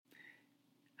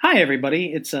Hi,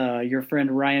 everybody. It's your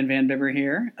friend Ryan Van Bibber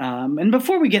here. And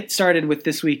before we get started with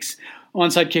this week's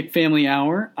Onside Kick Family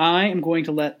Hour, I am going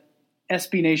to let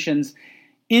SB Nation's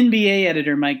NBA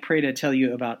editor Mike Prada tell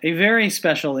you about a very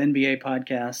special NBA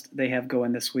podcast they have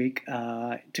going this week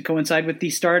to coincide with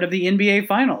the start of the NBA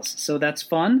Finals. So that's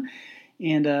fun.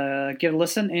 And give it a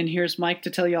listen. And here's Mike to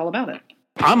tell you all about it.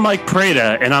 I'm Mike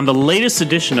Prada, and on the latest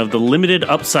edition of the Limited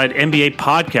Upside NBA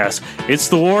podcast, it's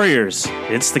the Warriors,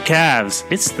 it's the Cavs,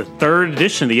 it's the third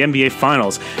edition of the NBA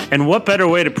Finals. And what better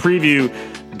way to preview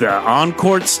the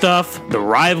on-court stuff, the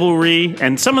rivalry,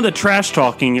 and some of the trash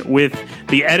talking with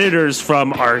the editors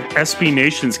from our SB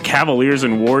Nation's Cavaliers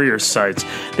and Warriors sites.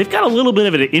 They've got a little bit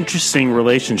of an interesting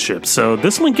relationship, so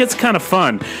this one gets kind of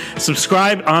fun.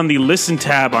 Subscribe on the Listen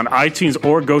tab on iTunes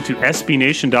or go to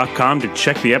sbnation.com to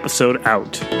check the episode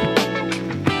out.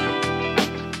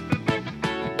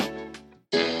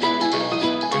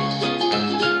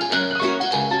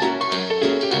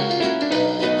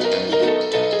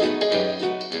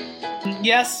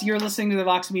 Yes, you're listening to the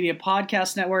Vox Media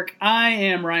Podcast Network. I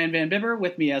am Ryan Van Bibber.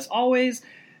 With me, as always,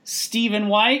 Stephen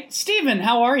White. Stephen,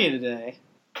 how are you today?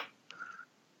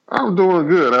 I'm doing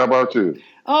good. How about you?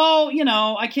 Oh, you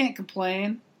know, I can't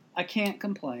complain.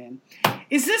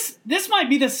 This might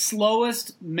be the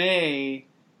slowest May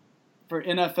for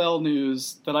NFL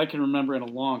news that I can remember in a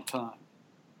long time.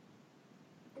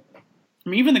 I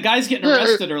mean, even the guys getting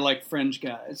arrested are like fringe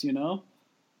guys, you know?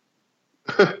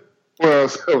 Well,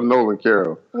 except Nolan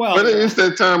Carroll. Well, but it's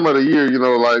that time of the year, you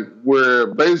know, like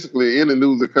where basically any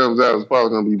news that comes out is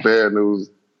probably going to be bad news.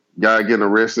 Guy getting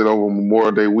arrested over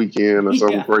Memorial Day weekend or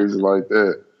something crazy like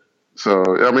that. So,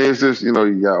 I mean, it's just, you know,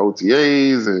 you got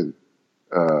OTAs and,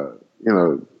 you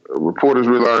know, reporters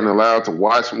really aren't allowed to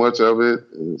watch much of it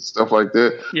and stuff like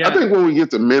that. Yeah. I think when we get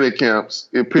to mini camps,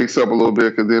 it picks up a little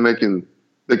bit because then they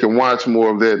can watch more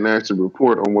of that and actually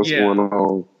report on what's going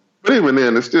on. But even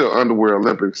then, it's still underwear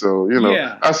Olympics. So, you know,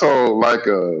 I saw like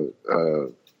a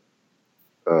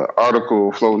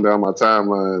article floating down my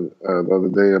timeline the other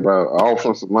day about an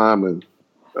offensive lineman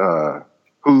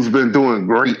who's been doing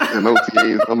great in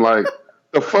OTAs. I'm like,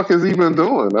 the fuck is he been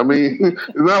doing? I mean, it's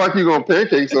not like you're going to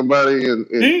pancake somebody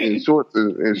in shorts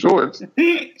and shorts.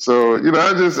 So, you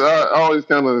know, it's always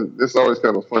kind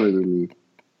of funny to me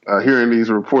hearing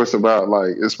these reports about,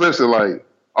 like, especially like,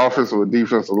 offensive or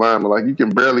defensive lineman, like you can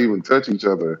barely even touch each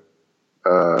other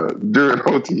during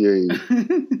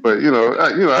OTAs. But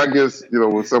I guess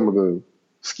with some of the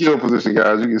skill position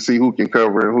guys, you can see who can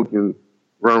cover and who can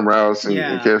run routes and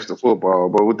catch the football.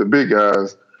 But with the big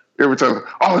guys, every time,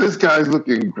 this guy's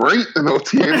looking great in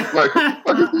OTAs. Like,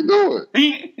 what the fuck is he doing?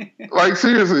 Like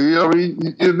seriously, I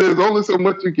mean, there's only so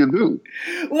much you can do.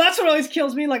 Well, that's what always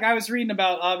kills me. Like I was reading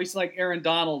about, obviously, like Aaron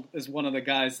Donald is one of the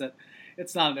guys that.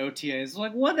 It's not an OTA. It's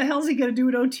like, what the hell is he going to do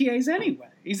at OTAs anyway?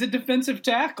 He's a defensive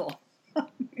tackle.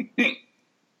 Right,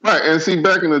 and see,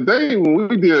 back in the day when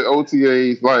we did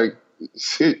OTAs, like,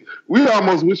 shit, we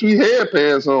almost wish we had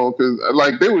pants on because,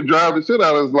 like, they would drive the shit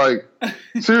out of us. Like,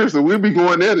 seriously, we'd be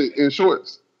going at it in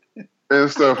shorts and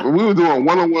stuff. And we were doing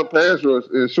one-on-one pass rush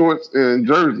in shorts and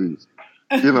jerseys.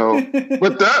 You know,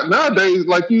 but nowadays,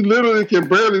 like you literally can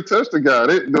barely touch the guy.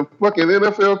 The fucking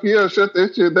NFLPL shut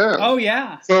that shit down. Oh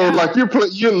yeah. So like you're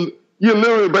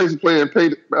literally basically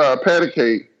playing patty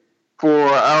cake for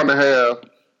an hour and a half,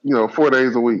 4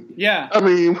 days a week. Yeah. I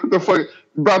mean, what the fuck?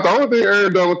 About the only thing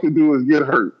Aaron Donald can do is get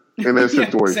hurt in that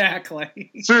situation.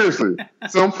 Exactly. Seriously,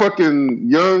 some fucking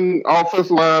young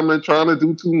offensive lineman trying to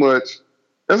do too much.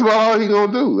 That's about all he's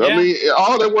gonna do. I mean,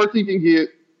 all that work he can get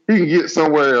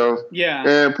somewhere else. Yeah.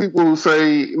 And people who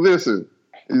say, listen,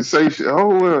 and say,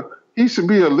 he should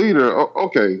be a leader.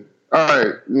 Okay. All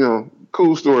right.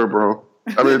 Cool story, bro.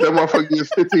 I mean, if that motherfucker gets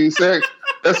 15 sacks,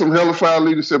 that's some hellified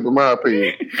leadership in my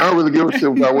opinion. I don't really give a shit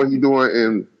about what he's doing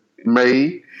in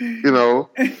May.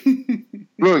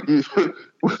 Look,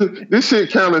 this shit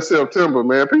counted in September,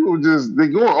 man. People they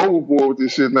going overboard with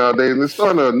this shit nowadays, and it's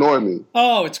starting to annoy me.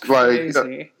 Oh, it's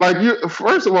crazy.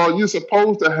 First of all, you're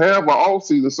supposed to have an off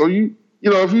season, so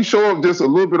if you show up just a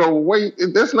little bit overweight,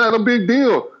 that's not a big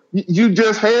deal. You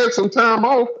just had some time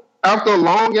off after a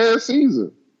long ass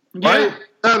season, right?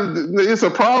 And it's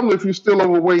a problem if you're still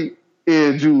overweight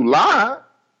in July,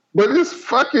 but it's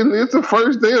the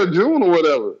first day of June or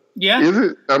whatever. Yeah. Is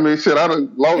it? I mean, shit, I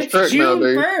done lost track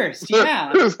nowadays. It's June 1st,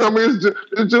 yeah. It's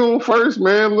June 1st,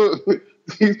 man.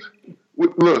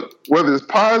 Look, whether it's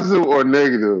positive or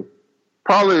negative,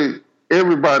 probably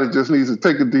everybody just needs to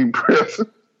take a deep breath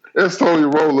and slowly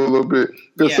roll a little bit.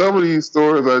 Because some of these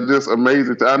stories are just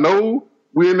amazing. I know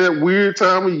we're in that weird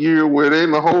time of year where there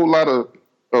ain't a whole lot of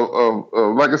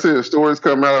like I said, stories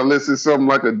come out unless it's something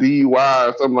like a DUI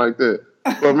or something like that.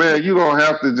 But man, you don't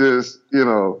have to just, you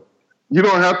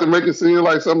don't have to make it seem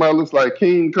like somebody looks like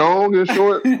King Kong in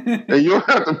shorts, and you don't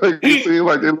have to make it seem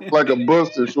like they look like a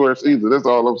bust in shorts either. That's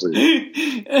all I'm saying.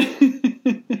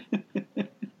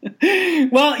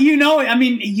 Well,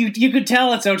 you could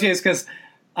tell it's OTAs because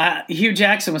Hugh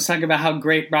Jackson was talking about how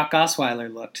great Brock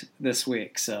Osweiler looked this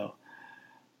week. So,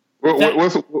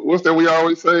 what's that we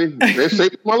always say? That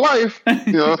shaped my life.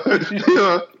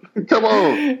 Come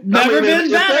on, never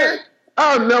been better.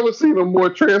 I've never seen a more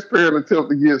transparent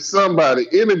attempt to get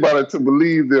anybody to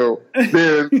believe them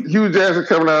than Hugh Jackson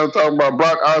coming out and talking about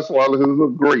Brock Osweiler, who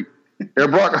looked great,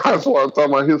 and Brock Osweiler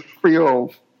talking about his film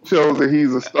shows that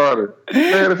he's a starter.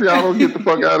 Man, if y'all don't get the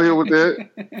fuck out of here with that,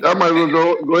 I might as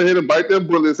well go ahead and bite that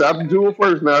bullet. So I have to do it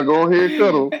first now. Go ahead and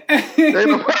cuddle.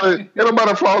 Ain't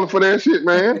nobody falling for that shit,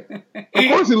 man. Of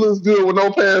course he looks good with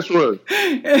no pass rush.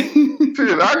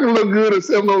 Shit, I can look good at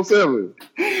 707.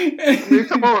 I mean,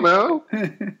 come on now.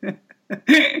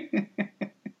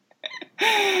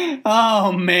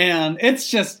 Oh man, and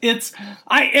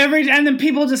then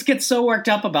people just get so worked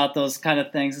up about those kind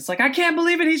of things. It's like, I can't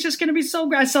believe it. He's just going to be so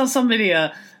great. I saw somebody,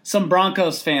 some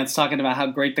Broncos fans talking about how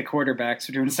great the quarterbacks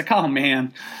are doing. It's like, oh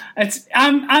man,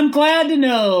 I'm glad to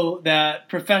know that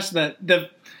the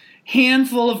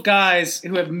handful of guys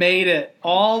who have made it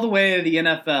all the way to the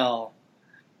NFL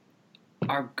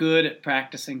are good at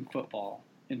practicing football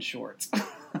in shorts.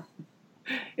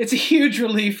 It's a huge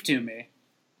relief to me.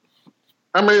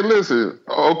 I mean, listen,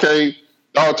 okay,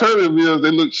 the alternative is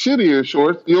they look shitty in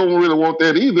shorts. You don't really want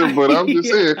that either, but I'm just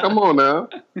saying, come on now.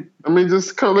 I mean,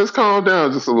 let's calm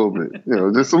down just a little bit.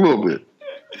 Just a little bit.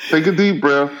 Take a deep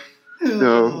breath. In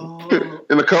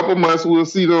a couple months, we'll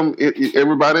see them,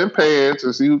 everybody in pads,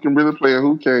 and see who can really play and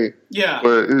who can't. Yeah.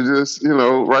 But it's just,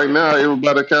 right now,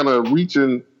 everybody kind of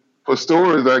reaching for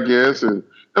stories, I guess. And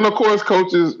of course,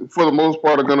 coaches, for the most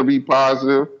part, are going to be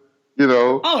positive.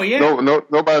 Oh yeah.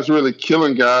 Nobody's really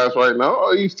killing guys right now.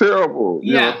 Oh, he's terrible.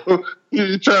 Yeah.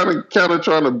 You're trying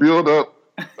to build up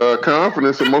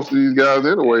confidence in most of these guys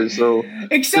anyway. So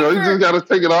you just got to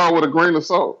take it all with a grain of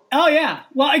salt. Oh yeah.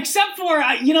 Well, except for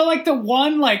like the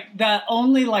one that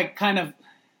only kind of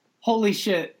holy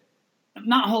shit,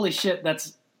 not holy shit.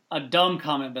 That's a dumb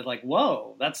comment, but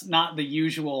whoa, that's not the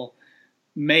usual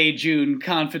May-June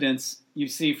confidence you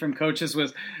see from coaches.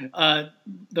 Was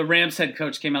the Rams head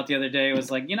coach came out the other day, was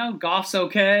like, Goff's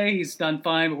okay, he's done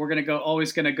fine, but we're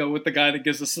always gonna go with the guy that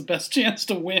gives us the best chance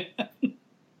to win. It's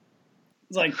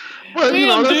like, well,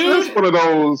 that's one of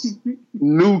those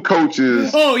new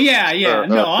coaches. Oh yeah.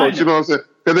 No, coach, you know what I'm saying?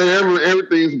 Because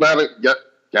everything's about it. Got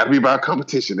to be about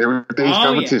competition. Everything's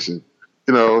competition.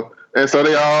 Yeah. And so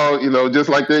they all, just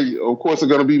like they, of course, are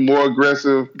going to be more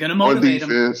aggressive on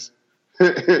defense.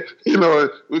 We're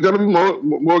going to be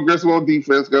more aggressive on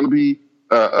defense. Going to be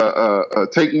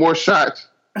take more shots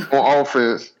on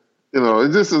offense.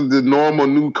 It's just the normal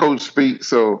new coach speak.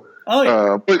 So, but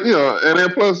and then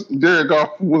plus Jared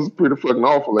Goff was pretty fucking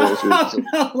awful last year.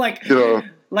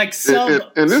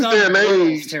 So, in this day and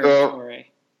age,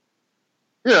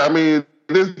 I mean,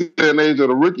 this day and age of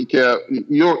the rookie cap,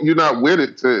 you're not with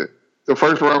it to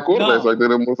first round quarterbacks like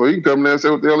that anymore. So he can come there and say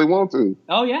what the hell he wants to.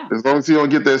 Oh yeah, as long as he don't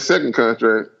get that second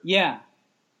contract. Yeah,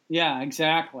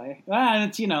 exactly. And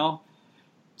it's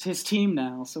it's his team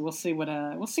now, so we'll see what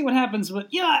happens. But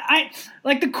I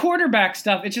like the quarterback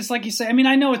stuff. It's just like you say. I mean,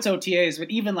 I know it's OTAs,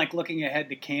 but even looking ahead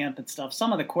to camp and stuff,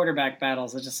 some of the quarterback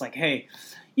battles are just like, hey,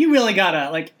 you really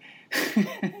gotta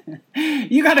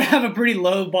you gotta have a pretty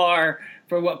low bar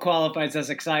for what qualifies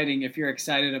as exciting if you're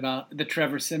excited about the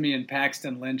Trevor Siemian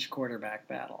Paxton Lynch quarterback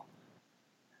battle.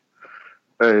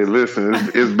 Hey, listen,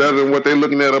 it's better than what they're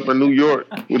looking at up in New York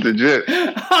with the Jets.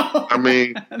 I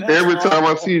mean, every time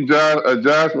I see a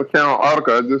Josh McCown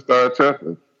article, I just start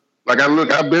chuckling.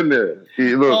 I've been there.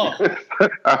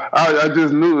 I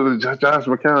just knew that Josh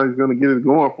McCown is going to get it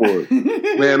going for us.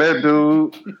 Man, that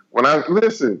dude,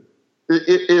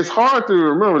 it's hard to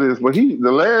remember this, but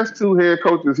the last two head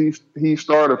coaches he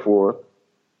started for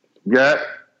got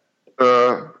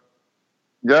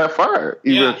fired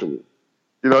eventually.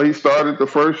 He started the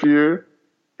first year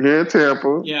here in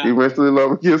Tampa. Yeah. Eventually,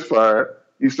 Love gets fired.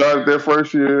 He started their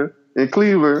first year in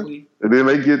Cleveland, and then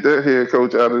they get that head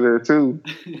coach out of there too.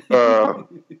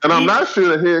 And I'm not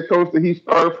sure the head coach that he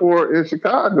started for in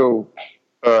Chicago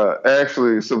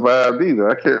actually survived either.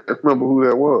 I can't remember who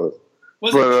that was.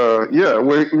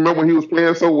 Remember when he was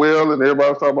playing so well, and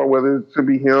everybody was talking about whether it should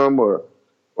be him or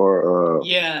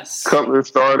yes, Cutler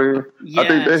starting. Yes. I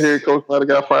think that head coach might have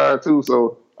got fired too.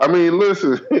 So I mean,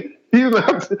 listen, he's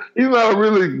not a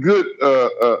really good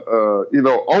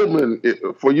omen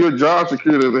for your job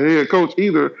security as a head coach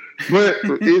either. But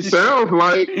it sounds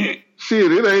like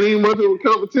shit. It ain't even much of a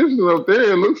competition up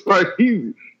there. It looks like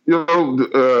he's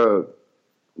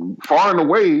far and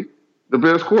away the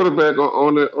best quarterback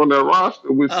on that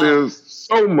roster, which says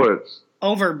so much.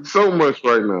 Over so much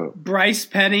right now. Bryce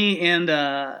Petty and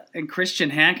Christian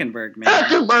Hackenberg, man.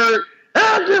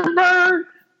 Hackenberg.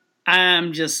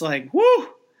 I'm just like, whoo!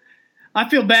 I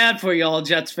feel bad for y'all,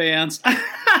 Jets fans.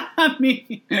 I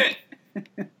mean,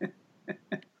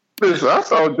 listen, I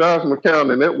saw Josh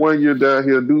McCown in that 1 year down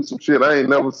here do some shit I ain't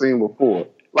never seen before.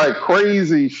 Like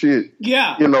crazy shit.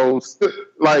 Yeah.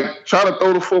 Like try to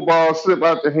throw the football, slip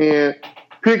out the hand,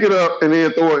 pick it up, and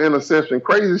then throw an interception.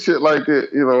 Crazy shit like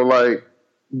that. Like,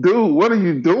 dude, what are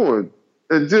you doing?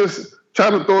 And just try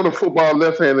to throw the football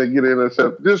left hand and get an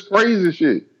interception. Just crazy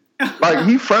shit. Like,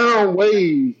 he found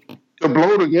ways to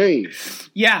blow the game.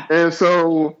 Yeah. And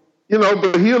so,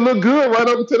 but he'll look good right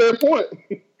up to that point.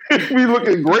 He's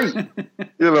looking great, right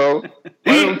up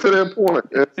to that point.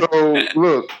 And so,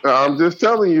 look, I'm just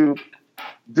telling you,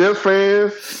 Jets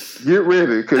fans, get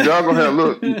ready, because y'all going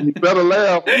to have, you better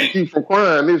laugh and keep from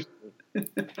crying this year.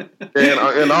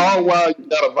 And all while you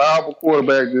got a viable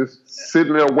quarterback just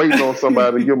sitting there waiting on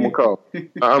somebody to give him a call.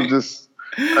 I'm tired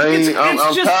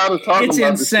of talking about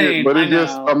insane. this shit, but it's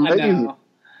just amazing.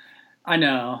 I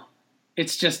know.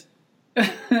 It's just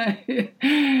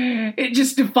it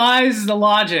just defies the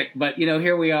logic. But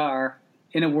here we are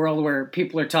in a world where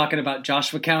people are talking about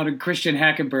Josh McCown and Christian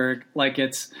Hackenberg like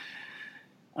it's.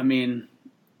 I mean,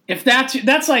 if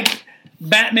that's like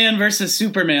Batman versus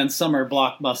Superman summer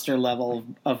blockbuster level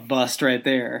of bust right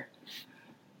there.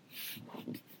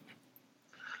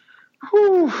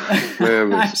 Whew,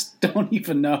 man, I just don't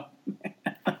even know.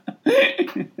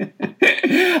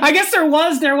 I guess there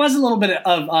was a little bit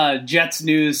of Jets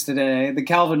news today. The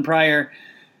Calvin Pryor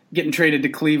getting traded to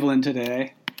Cleveland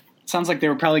today. Sounds like they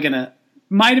were probably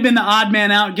might have been the odd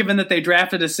man out, given that they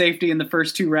drafted a safety in the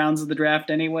first 2 rounds of the draft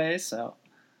anyway. So,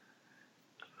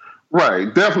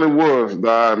 right, definitely was the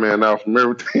odd man out from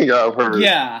everything I've heard.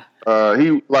 Yeah,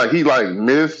 he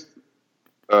missed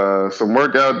some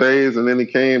workout days, and then he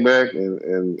came back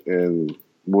and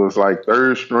was like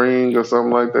 3rd string or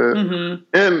something like that. Mm-hmm.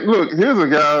 And look, here's a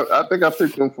guy, I think I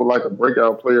picked him for like a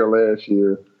breakout player last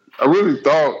year. I really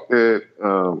thought that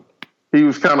he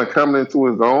was kind of coming into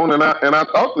his own, and I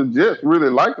thought the Jets really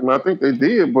liked him. I think they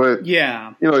did, but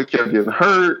yeah, he kept getting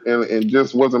hurt and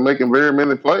just wasn't making very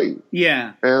many plays.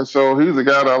 Yeah. And so he's a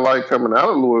guy that I like coming out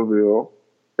of Louisville,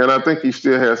 and I think he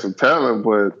still has some talent,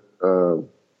 but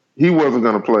he wasn't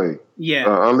going to play.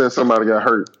 Yeah. Unless somebody got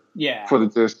hurt. Yeah. For the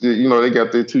Jets, they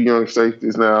got their 2 young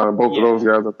safeties now, and both of those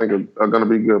guys I think are going to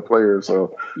be good players.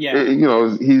 So,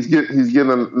 he's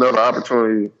getting another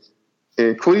opportunity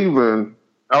in Cleveland.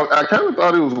 I kind of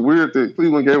thought it was weird that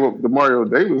Cleveland gave up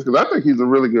DeMario Davis, because I think he's a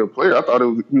really good player. I thought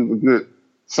he was a good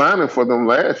signing for them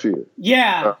last year.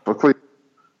 Yeah. For Cleveland.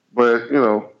 But,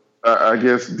 I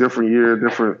guess different year,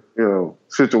 different,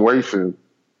 situation.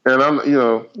 And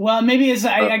well, maybe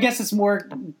I guess it's more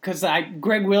because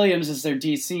Greg Williams is their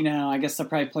DC now. I guess they'll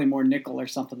probably play more nickel or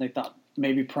something. They thought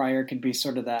maybe Pryor could be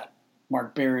sort of that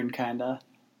Mark Barron kind of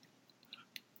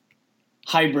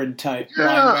hybrid type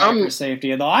linebacker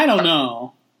safety. Though I don't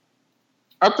know.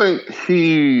 I think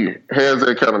he has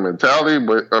that kind of mentality,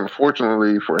 but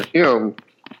unfortunately for him,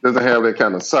 doesn't have that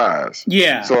kind of size.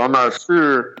 Yeah. So I'm not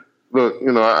sure. Look,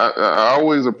 I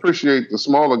always appreciate the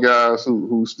smaller guys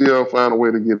who still find a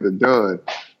way to get it done.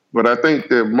 But I think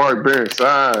that Mark Barron's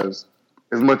size,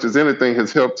 as much as anything,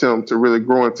 has helped him to really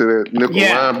grow into that nickel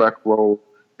linebacker role.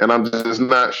 And I'm just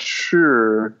not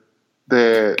sure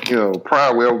that,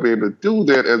 Pryor will ever be able to do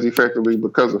that as effectively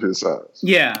because of his size.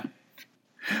 Yeah.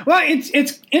 Well, it's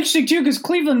interesting, too, because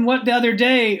Cleveland, the other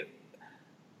day,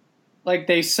 like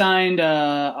they signed,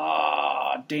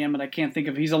 damn it, I can't think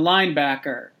of, he's a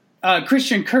linebacker.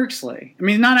 Christian Kirksley. I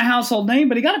mean, he's not a household name,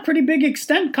 but he got a pretty big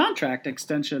contract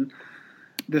extension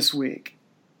this week.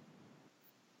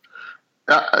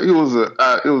 It was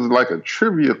like a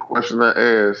trivia question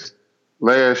I asked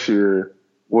last year.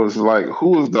 Was like,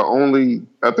 who was the only?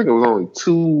 I think it was only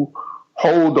 2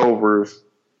 holdovers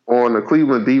on the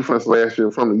Cleveland defense last year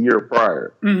from the year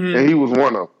prior, and he was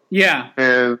one of them. Yeah,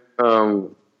 and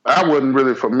I wasn't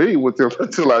really familiar with him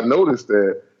until I noticed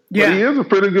that. Yeah. But he is a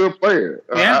pretty good player.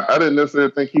 Yeah. I didn't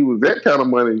necessarily think he was that kind of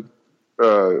money,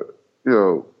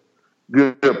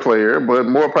 good player, but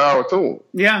more power to him.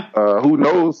 Yeah. Who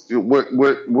knows what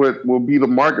will be the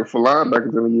market for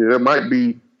linebackers in a year? It might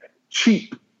be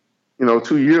cheap,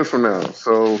 2 years from now.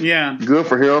 So yeah, good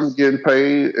for him getting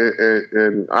paid,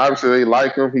 and obviously they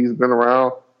like him. He's been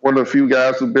around, one of the few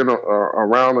guys who've been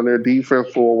around on their defense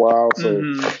for a while. So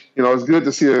it's good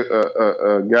to see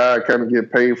a guy kind of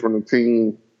get paid from the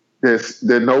team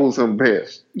that knows him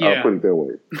best. Yeah. I'll put it that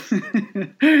way.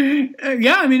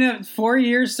 Yeah, I mean, 4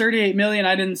 years, $38 million.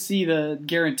 I didn't see the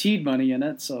guaranteed money in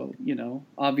it, so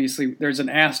obviously there's an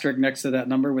asterisk next to that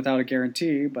number without a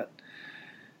guarantee. But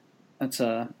that's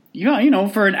for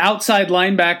an outside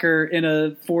linebacker in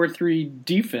a 4-3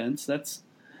 defense, that's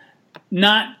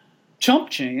not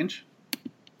chump change.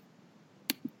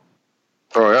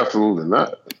 Oh, absolutely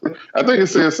not. I think it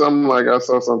said something like, I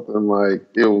saw something like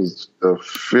it was the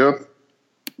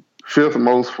fifth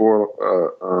most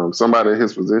for somebody in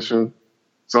his position,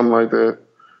 something like that.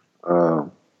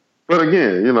 But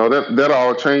again, that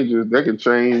all changes. That can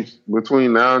change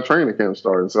between now and training camp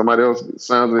starting. Somebody else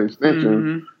signs an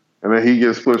extension, and then he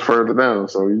gets pushed further down.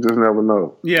 So you just never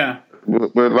know. Yeah.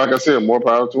 But like I said, more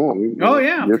power to him.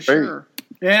 For sure.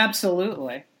 Yeah,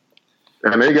 absolutely.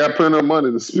 And they got plenty of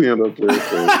money to spend up there.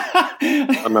 So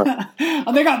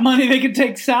they got money. They can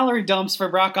take salary dumps for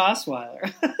Brock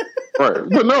Osweiler. Right.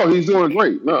 But no, he's doing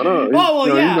great. No.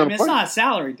 It's not a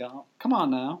salary dump. Come on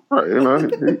now.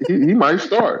 Right. He might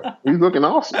start. He's looking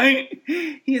awesome.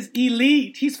 He is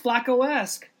elite. He's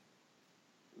Flacco-esque.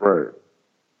 Right.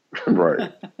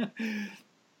 Right.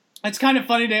 It's kind of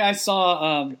funny today. I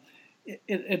saw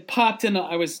it popped in.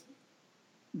 I was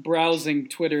browsing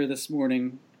Twitter this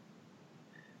morning.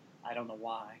 I don't know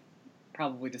why.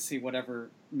 Probably to see whatever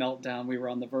meltdown we were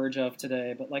on the verge of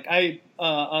today. But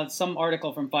some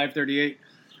article from 538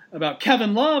 about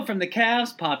Kevin Love from the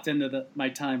Cavs popped into my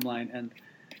timeline. And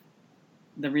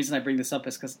the reason I bring this up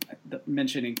is because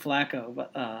mentioning Flacco.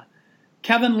 But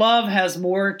Kevin Love has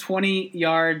more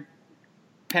 20-yard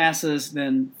passes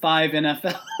than 5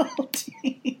 NFL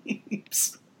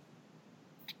teams.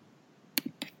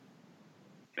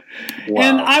 Wow.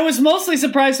 And I was mostly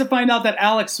surprised to find out that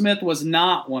Alex Smith was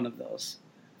not one of those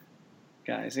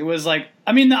guys. It was the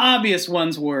obvious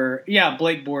ones were,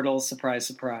 Blake Bortles, surprise,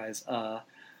 surprise. The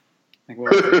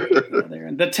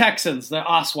Texans, the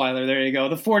Osweiler, there you go.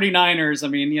 The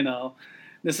 49ers,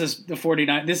 this is the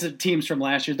 49. This is teams from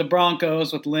last year. The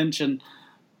Broncos with Lynch and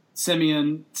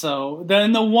Simeon. So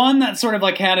then the one that sort of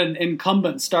had an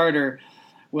incumbent starter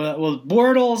was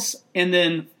Bortles, and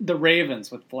then the Ravens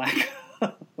with Flacco.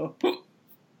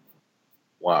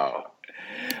 Wow.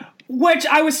 Which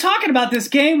I was talking about this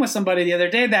game with somebody the other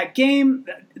day. That game,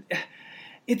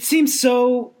 it seems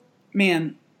so,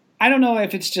 man, I don't know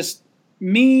if it's just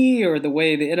me or the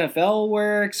way the NFL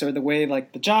works or the way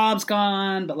the job's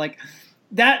gone, but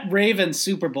that Ravens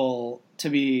Super Bowl to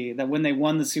me, that when they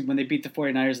beat the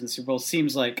 49ers in the Super Bowl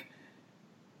seems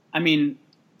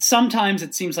sometimes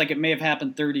it seems like it may have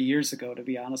happened 30 years ago, to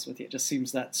be honest with you. It just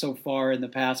seems that so far in the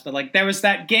past. But there was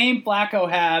that game Flacco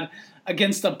had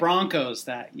against the Broncos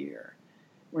that year,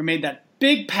 where he made that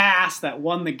big pass that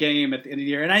won the game at the end of the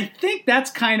year. And I think that's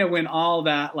kind of when all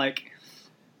that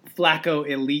Flacco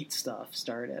elite stuff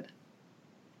started.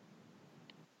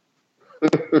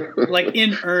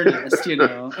 In earnest, And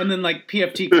then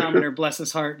PFT commenter, bless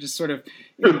his heart, just sort of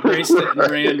embraced it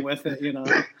and ran with it,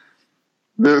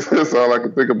 That's all I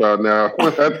can think about now. When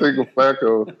I think of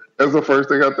Flacco, that's the first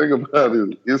thing I think about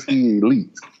is he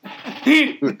elite?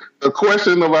 The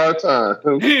question of our time.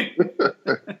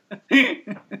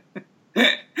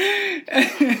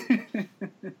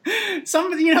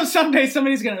 Someday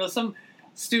some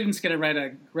student's gonna write a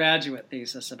graduate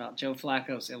thesis about Joe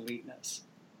Flacco's eliteness,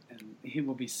 and he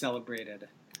will be celebrated.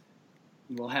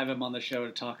 We'll have him on the show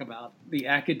to talk about the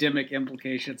academic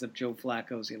implications of Joe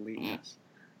Flacco's eliteness.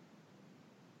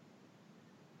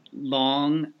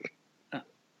 What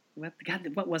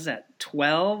was that?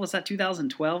 12? Was that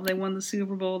 2012 they won the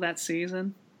Super Bowl that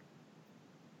season?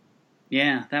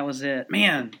 Yeah, that was it.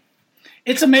 Man,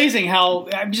 it's amazing how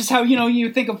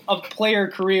you think of player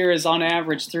careers on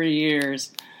average 3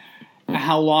 years,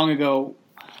 how long ago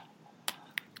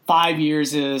 5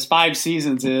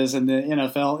 seasons is in the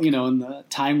NFL, in the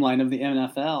timeline of the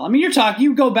NFL.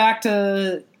 You go back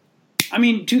to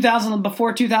 2000,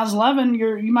 before 2011,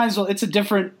 you might as well, it's a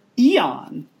different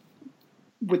eon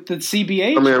with the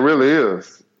CBA. It really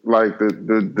is.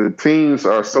 The teams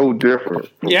are so different.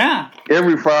 Yeah.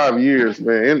 Every 5 years,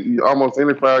 man, almost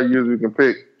any 5 years we can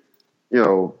pick,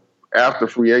 after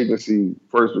free agency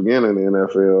first began in the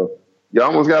NFL, you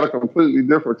almost got a completely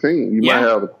different team. You might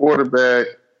have the quarterback,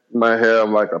 you might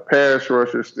have a pass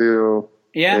rusher still,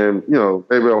 and,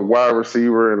 maybe a wide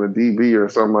receiver and a DB or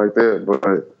something like that.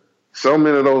 But so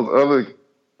many of those other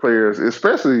players,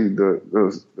 especially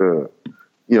the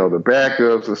the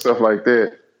backups and stuff like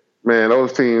that. Man,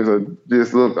 those teams are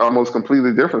just look almost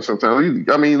completely different sometimes.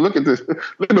 I mean, look at this.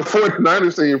 Look at the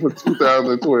 49ers team from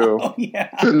 2012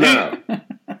 to now.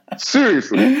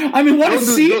 Seriously. I mean, what a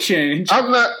sea change.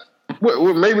 I'm not –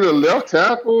 maybe the left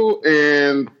tackle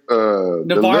and the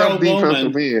left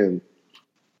defensive end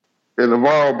and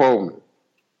Navarro Bowman.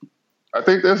 I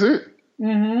think that's it.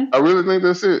 Mm-hmm. I really think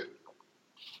that's it.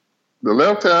 The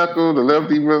left tackle, the left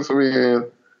defensive end,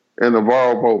 and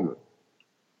Navarro Bowman.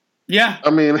 Yeah. I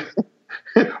mean,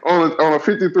 on a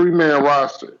 53-man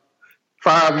roster,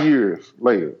 5 years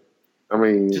later. I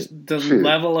mean, just the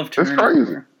level of turnover. That's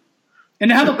crazy.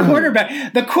 And how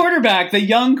the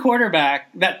young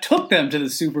quarterback that took them to the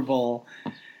Super Bowl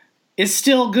is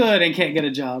still good and can't get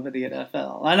a job at the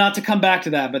NFL. Not to come back to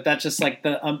that, but that's just like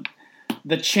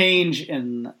the change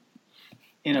in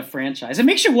a franchise. It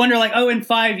makes you wonder, like, in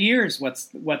 5 years,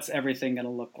 what's everything going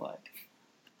to look like?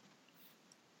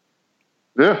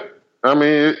 Yeah. I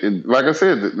mean, like I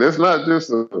said, that's not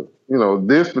just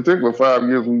this particular 5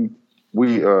 years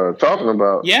we talking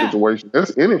about situation.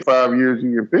 That's any 5 years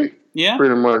you can pick. Yeah,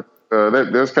 pretty much.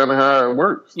 That's kind of how it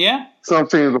works. Yeah. Some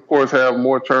teams, of course, have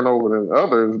more turnover than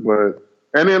others,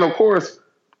 and then of course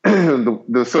the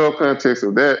subcontext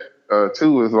of that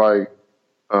too is like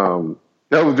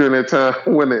that was during that time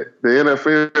when the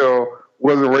NFL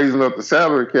wasn't raising up the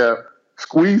salary cap,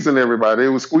 squeezing everybody. It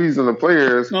was squeezing the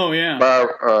players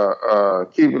by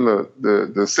keeping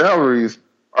the salaries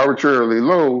arbitrarily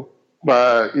low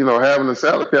by, having the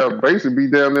salary cap basically be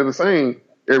down there the same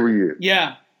every year.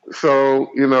 Yeah.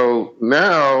 So,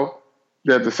 now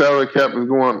that the salary cap is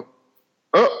going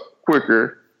up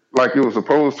quicker like it was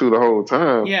supposed to the whole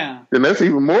time, then that's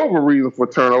even more of a reason for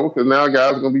turnover because now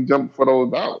guys are going to be jumping for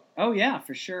those dollars. Oh, yeah,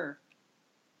 for sure.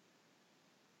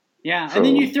 Yeah, so, and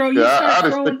then I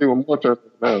just think they were more turnover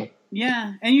now.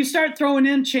 Yeah, and you start throwing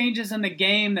in changes in the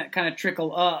game that kind of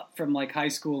trickle up from like high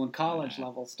school and college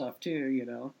level stuff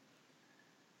too,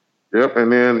 Yep,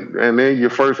 and then your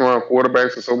first round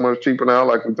quarterbacks are so much cheaper now,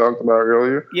 like we talked about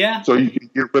earlier. Yeah. So you can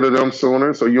get rid of them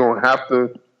sooner, so you don't have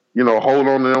to, hold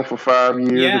on to them for 5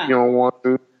 years if you don't want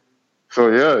to. So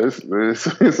yeah,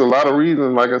 it's a lot of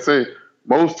reasons. Like I say,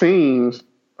 most teams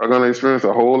are going to experience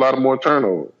a whole lot of more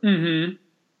turnover. Mm-hmm.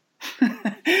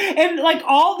 And like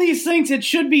all these things, it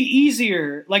should be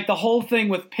easier. Like the whole thing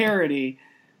with parity,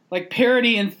 like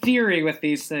parity in theory with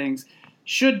these things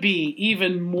should be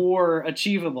even more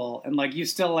achievable. And like you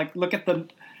still like look at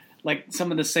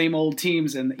some of the same old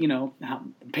teams, and how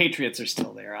the Patriots are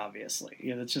still there. Obviously,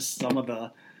 it's just some of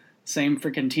the same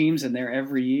freaking teams in there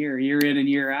every year in and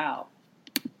year out.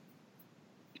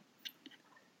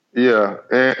 Yeah,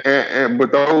 and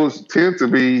but those tend to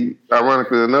be,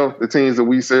 ironically enough, the teams that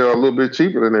we say are a little bit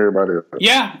cheaper than everybody else.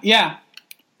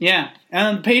 Yeah.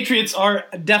 And the Patriots are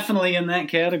definitely in that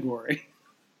category.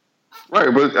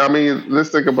 Right, but I mean, let's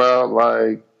think about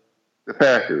like the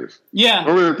Packers. Yeah. I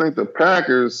don't really think the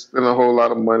Packers spend a whole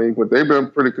lot of money, but they've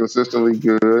been pretty consistently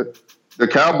good. The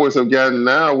Cowboys have gotten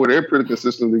now where they're pretty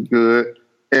consistently good,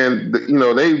 and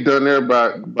they've done there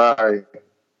by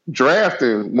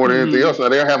drafting more than anything else. Now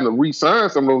they're having to re-sign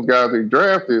some of those guys they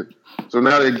drafted, so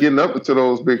now they're getting up into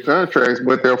those big contracts.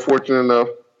 But they're fortunate enough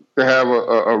to have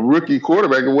a rookie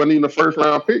quarterback that wasn't even a first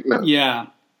round pick now. Yeah.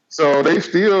 So they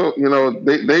still,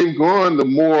 they've gone the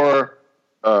more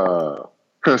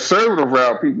conservative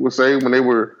route, people would say, when they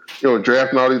were,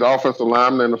 drafting all these offensive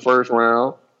linemen in the first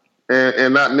round,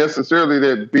 and not necessarily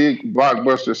that big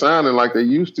blockbuster signing like they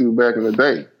used to back in the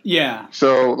day. Yeah.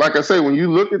 So, like I say, when you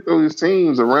look at those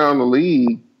teams around the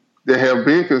league that have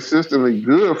been consistently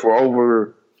good for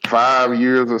over 5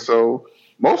 years or so,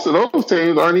 most of those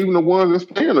teams aren't even the ones that's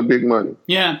paying the big money.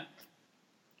 Yeah.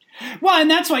 Well, and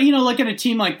that's why, look at a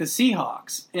team like the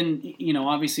Seahawks. And,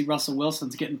 obviously Russell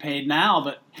Wilson's getting paid now,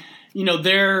 but,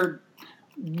 their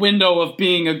window of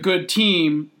being a good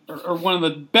team or one of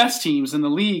the best teams in the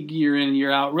league year in and year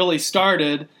out really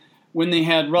started when they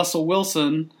had Russell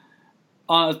Wilson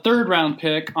on a third-round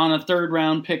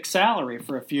pick salary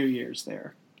for a few years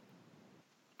there.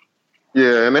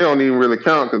 Yeah, and they don't even really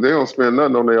count because they don't spend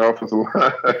nothing on their offensive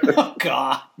line. Oh,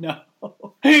 God, no.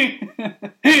 They're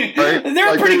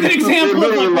a pretty good example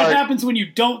of what happens when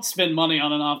you don't spend money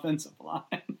on an offensive line.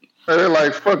 They're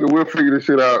like, fuck it, we'll figure this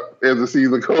shit out as the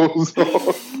season goes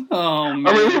on. Oh, man.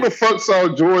 I mean, who the fuck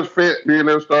saw George Fent being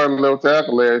their starting left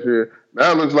tackle last year?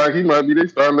 Now it looks like he might be their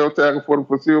starting left tackle for the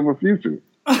foreseeable future.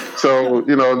 So,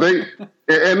 they,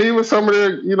 and even some of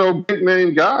their, big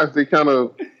name guys, they kind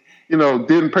of,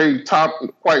 didn't pay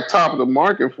quite top of the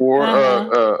market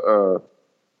for.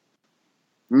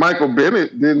 Michael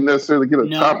Bennett didn't necessarily get a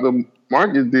top of the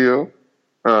market deal.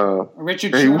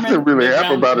 Richard and Sherman, he wasn't really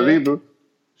happy mid-round about it pick. either.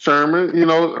 Sherman,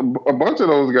 a bunch of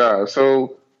those guys.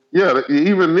 So yeah,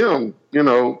 even them,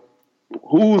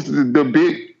 who's the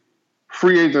big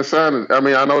free agent signing? I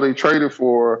mean, I know they traded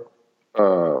for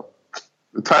the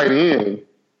tight end,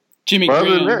 Jimmy but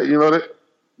Graham. other than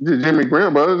that, Jimmy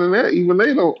Graham. But other than that, even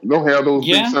they don't have those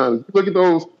big signs. Look at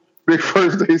those big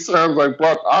first day signs like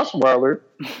Brock Osweiler.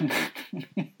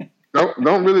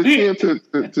 don't really tend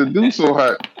to do so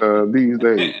hot these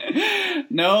days.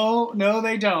 No,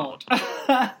 they don't.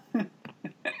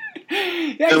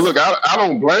 And look, I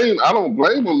don't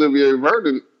blame Olivier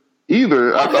Vernon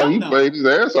either. I thought he played his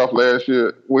ass off last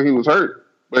year when he was hurt,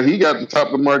 but he got the top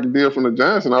of the market deal from the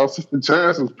Giants, and also the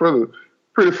Giants was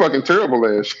pretty fucking terrible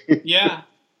last year. Yeah.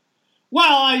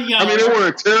 Well, I mean, they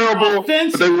weren't terrible,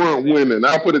 but they weren't winning.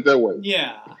 I'll put it that way.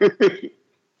 Yeah.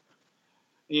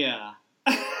 Yeah.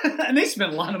 And they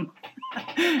spent a lot of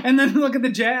money. And then look at the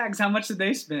Jags. How much did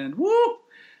they spend? Woo!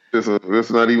 Let's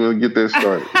not even get that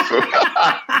started.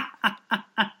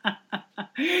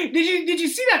 Did you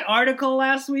see that article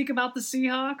last week about the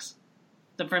Seahawks?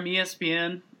 From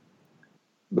ESPN?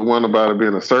 The one about it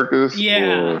being a circus?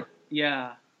 Yeah.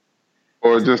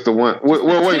 Or just the one?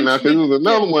 Well, wait now, because there was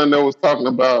another one that was talking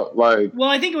about like. Well,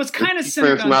 I think it was kind of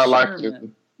centered on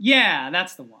Sherman. Yeah,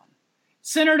 that's the one.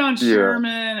 Centered on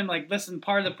Sherman, and like, listen,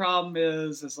 part of the problem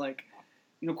is like,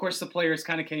 of course the players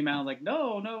kind of came out like,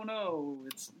 no,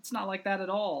 it's not like that at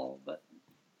all. But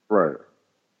right.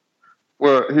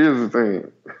 Well, here's the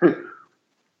thing.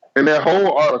 In that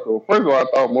whole article, first of all, I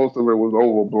thought most of it was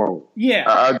overblown. Yeah.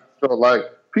 I felt like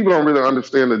people don't really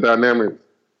understand the dynamics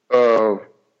of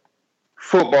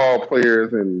football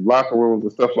players and locker rooms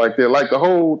and stuff like that. Like the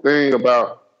whole thing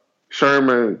about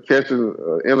Sherman catching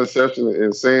interception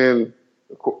and saying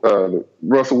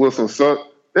Russell Wilson sucked,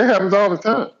 that happens all the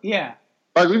time. Yeah.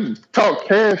 Like we talk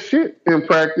cash shit in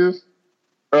practice,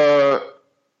 whether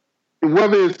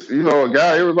it's, a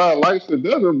guy everybody likes or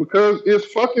doesn't, because it's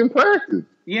fucking practice.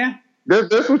 Yeah.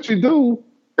 That's what you do.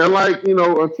 And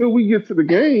until we get to the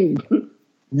game,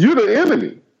 you're the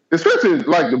enemy. Especially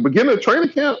like the beginning of training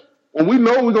camp, when we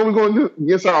know we're going to be going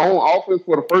against our own offense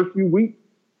for the first few weeks,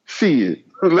 shit,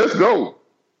 let's go.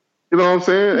 You know what I'm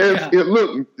saying? Yeah.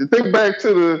 Look, think back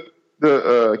to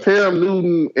the Cam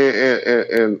Newton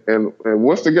and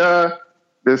what's the guy?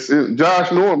 This is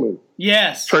Josh Norman.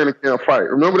 Yes. Training camp fight.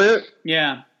 Remember that?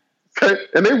 Yeah. Okay.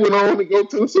 And they went on to go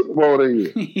to the Super Bowl that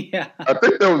year. Yeah. I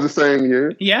think that was the same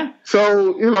year. Yeah.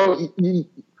 So,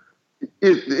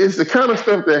 it's the kind of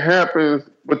stuff that happens,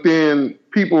 but then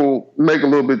people make a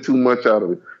little bit too much out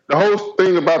of it. The whole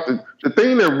thing about the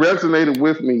thing that resonated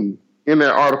with me in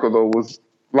that article, though, was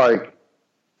like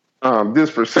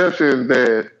this perception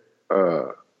that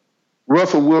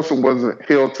Russell Wilson wasn't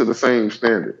held to the same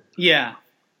standard. Yeah.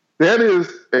 That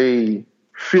is a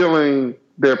feeling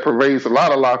that pervades a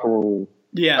lot of locker rooms.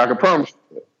 Yeah. I can promise you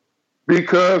that.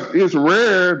 Because it's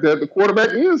rare that the quarterback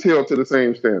is held to the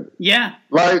same standard. Yeah.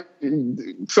 Like,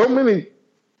 so many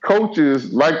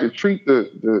coaches like to treat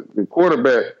the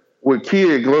quarterback with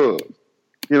kid gloves.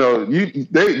 They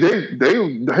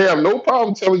have no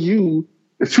problem telling you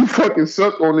that you fucking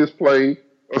suck on this play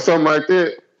or something like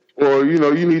that, or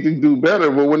you need to do better.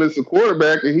 But when it's a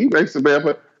quarterback and he makes a bad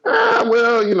play, we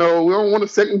don't want to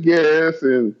second guess,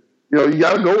 and you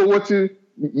got to go with what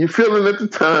you're feeling at the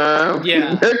time.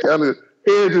 Yeah, that kind of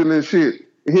hedging and shit.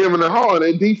 Him and the hard,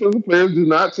 and defensive players do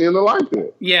not tend to like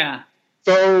that. Yeah.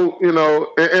 So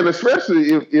and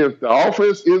especially if the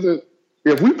offense isn't,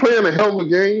 if we playing a hell of a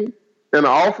game and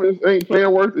the offense ain't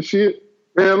playing worth the shit,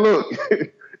 man, look,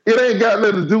 it ain't got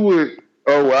nothing to do with,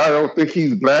 I don't think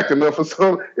he's black enough or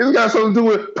something. It's got something to do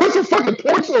with, put some fucking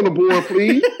points on the board,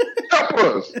 please. Help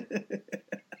us.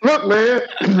 Look, man,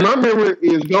 my memory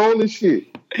is gone as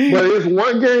shit. But it's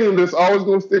one game that's always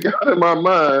going to stick out in my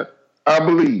mind, I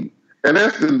believe. And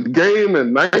that's the game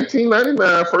in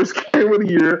 1999, first game of the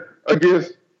year,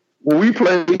 against when we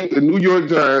played the New York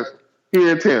Giants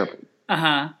here in Tampa.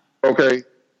 Uh-huh. Okay?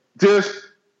 Just,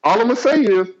 all I'm going to say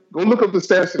is, go look up the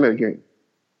stats in that game.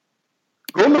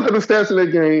 Go look at the stats in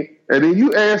that game, and then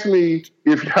you ask me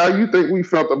how you think we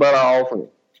felt about our offense.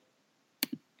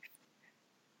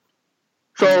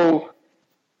 So,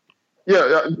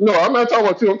 no, I'm not talking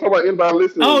about you. I'm talking about anybody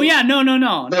listening. Oh, yeah, no.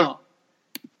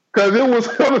 Because it was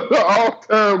one of the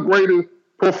all-time greatest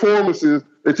performances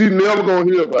that you never going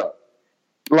to hear about.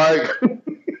 Like,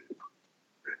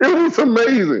 it was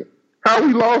amazing how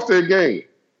we lost that game.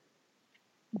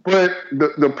 But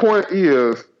the point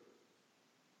is,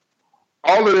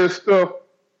 all of this stuff,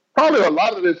 probably a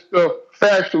lot of this stuff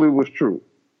factually was true.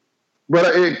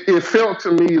 But it felt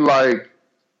to me like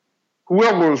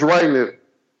whoever was writing it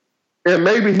and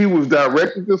maybe he was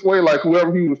directed this way, like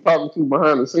whoever he was talking to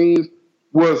behind the scenes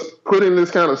was putting this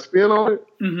kind of spin on it.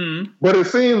 Mm-hmm. But it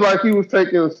seems like he was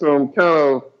taking some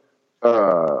kind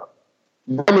of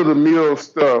run-of-the-mill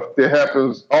stuff that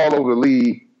happens all over the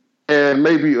league and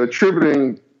maybe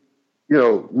attributing,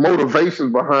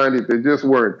 motivations behind it that just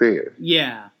weren't there.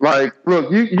 Yeah. Like,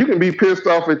 look, you can be pissed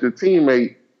off at your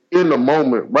teammate in the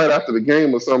moment, right after the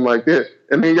game or something like that,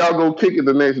 and then y'all go kick it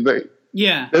the next day.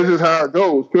 Yeah. That's just how it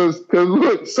goes. Because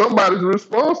look, somebody's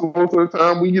responsible for the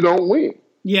time when you don't win.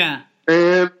 Yeah.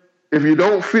 And if you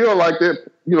don't feel like that,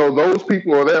 those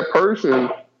people or that person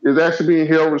is actually being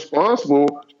held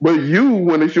responsible, but you,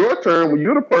 when it's your turn, when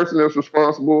you're the person that's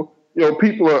responsible,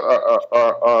 people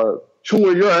are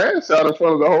chewing your ass out in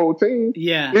front of the whole team.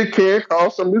 Yeah. It can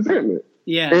cause some resentment.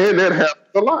 Yeah. And that happens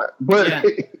a lot. But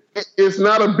it's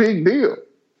not a big deal.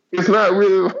 It's not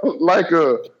really like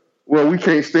we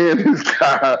can't stand this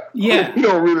guy. Yeah. We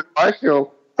don't really like him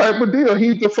type of deal.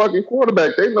 He's the fucking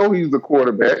quarterback. They know he's the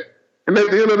quarterback. And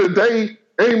at the end of the day,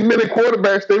 ain't many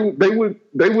quarterbacks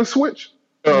they would switch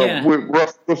with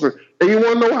Russell Wilson. And you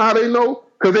want to know how they know?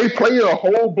 Because they play a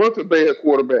whole bunch of bad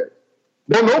quarterbacks.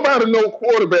 Don't nobody know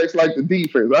quarterbacks like the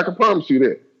defense. I can promise you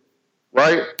that.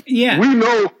 Right? Yeah. We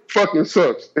know fucking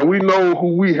sucks. And we know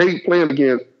who we hate playing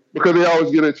against because they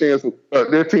always get a chance,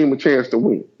 their team a chance to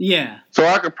win. Yeah. So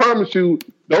I can promise you,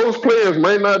 those players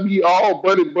may not be all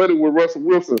buddy with Russell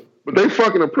Wilson, but they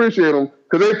fucking appreciate him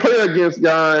because they play against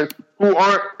guys who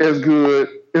aren't as good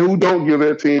and who don't give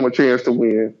their team a chance to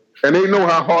win. And they know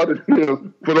how hard it is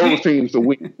for those teams to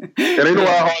win. And they know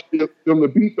how hard it is for them to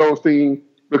beat those teams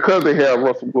because they have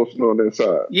Russell Wilson on their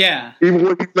side. Yeah. Even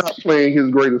when he's not playing his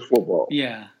greatest football.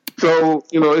 Yeah. So,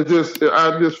 I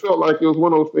just felt like it was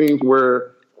one of those things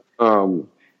where some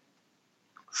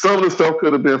of the stuff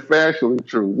could have been factually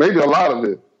true. Maybe a lot of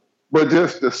it. But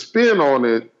just the spin on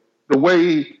it, the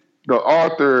way the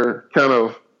author kind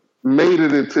of made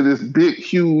it into this big,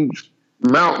 huge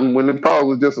mountain when it thought it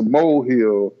was just a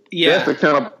molehill. Yeah. That's the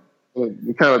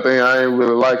kind of thing I ain't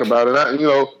really like about it.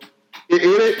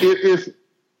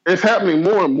 It's happening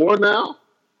more and more now,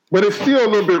 but it's still a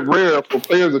little bit rare for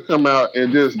players to come out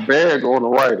and just bag on the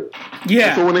writer. Yeah.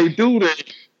 And so when they do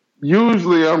that,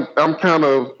 usually I'm kind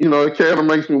of, it kind of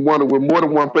makes me wonder when more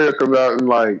than one player comes out and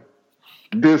like,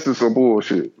 this is some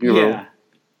bullshit, Yeah.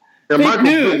 And Fake Michael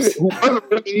news. Bennett, who wasn't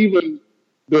really even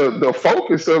the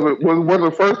focus of it, was one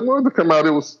of the first ones to come out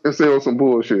and say it was some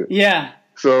bullshit. Yeah.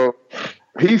 So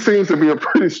he seems to be a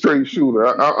pretty straight shooter.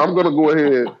 I'm going to go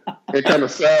ahead and kind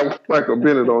of side with Michael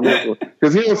Bennett on this one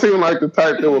because he don't seem like the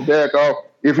type that would back off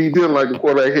if he didn't like the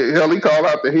quarterback. Hell, he called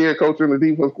out the head coach and the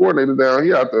defense coordinator down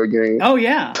here after a game. Oh,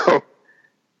 yeah.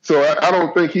 So I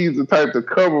don't think he's the type to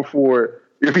cover for it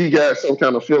if he got some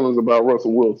kind of feelings about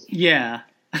Russell Wilson. Yeah.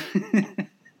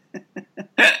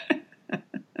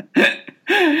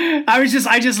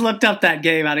 I just looked up that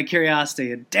game out of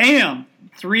curiosity, and damn,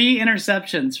 3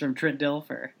 interceptions from Trent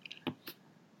Dilfer.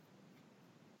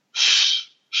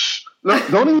 No,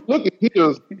 don't even look at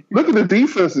his. Look at the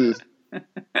defense's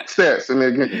stats in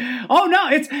that game. Oh no,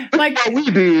 it's like what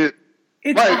we did.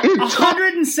 It's like,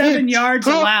 107 yards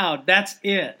allowed. That's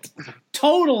it.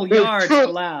 Total yards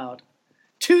allowed.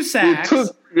 2 sacks. It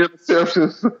took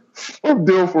interceptions from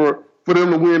Dilfer for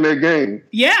them to win that game.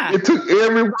 Yeah. It took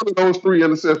every one of those 3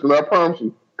 interceptions, I promise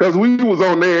you. Because we was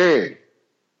on their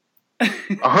ass.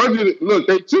 100. Look,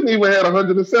 they shouldn't even had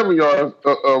 107 yards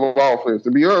of offense,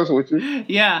 to be honest with you.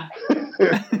 Yeah.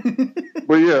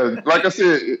 But yeah, like I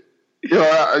said,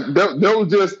 that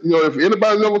was just, if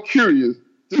anybody's ever curious,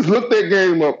 just look that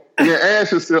game up and then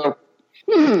ask yourself,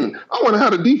 I wonder how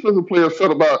the defensive players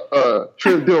felt about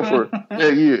Trent Dilfer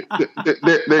that year,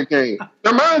 that game.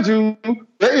 Now, mind you,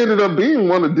 that ended up being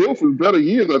one of Dilfer's better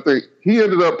years, I think. He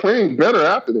ended up playing better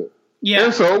after that. Yeah.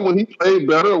 And so when he played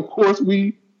better, of course,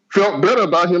 we felt better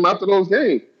about him after those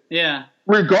games. Yeah.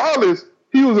 Regardless,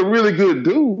 he was a really good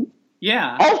dude.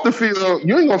 Yeah. Off the field,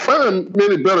 you ain't going to find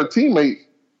many better teammates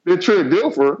than Trent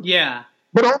Dilfer. Yeah.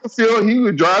 But on the field, he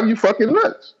would drive you fucking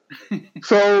nuts.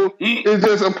 So it's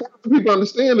just important for people to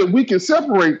understand that we can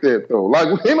separate that, though. Like,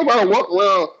 ain't nobody walking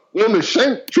around wanting to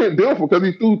shank Trent Dilfer because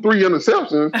he threw 3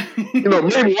 interceptions.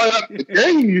 Maybe right after the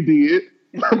game you did.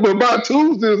 But by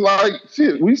Tuesday, it's like,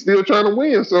 shit, we still trying to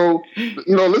win. So,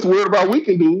 let's worry about what we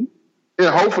can do. And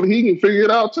hopefully he can figure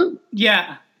it out, too.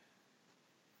 Yeah.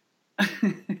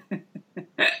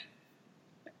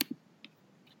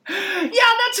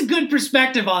 Yeah, that's a good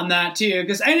perspective on that too,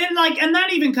 because and that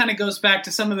even kind of goes back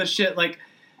to some of the shit like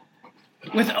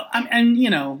with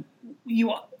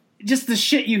you just the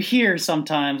shit you hear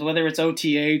sometimes, whether it's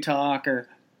OTA talk or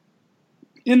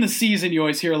in the season, you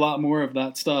always hear a lot more of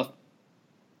that stuff.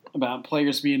 about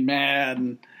players being mad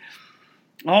and,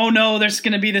 oh no, there's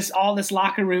going to be all this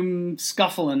locker room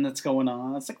scuffling that's going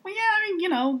on. It's like, well, yeah, I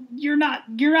mean, you're not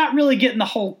really getting the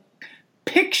whole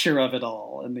picture of it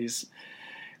all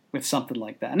with something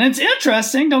like that. And it's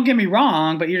interesting, don't get me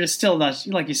wrong, but you're just still not,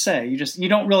 like you say, you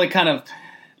don't really kind of,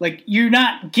 like, you're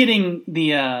not getting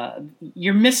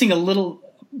you're missing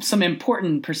some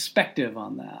important perspective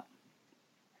on that.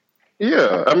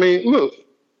 Yeah, I mean, look,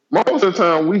 most of the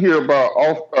time we hear about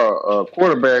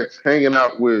quarterbacks hanging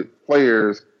out with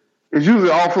players. It's usually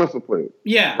offensive players.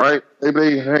 Yeah. Right?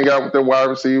 They hang out with their wide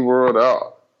receiver or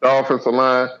the offensive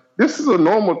line. This is a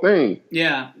normal thing.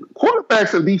 Yeah.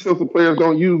 Quarterbacks and defensive players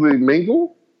don't usually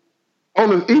mingle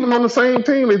even on the same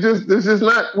team. It's just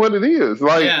not what it is.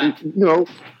 Like, kind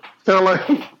of like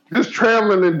just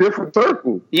traveling in different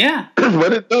circles. Yeah.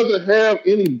 But it doesn't have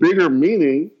any bigger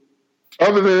meaning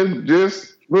other than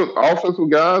just, look, offensive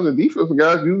guys and defensive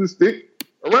guys usually stick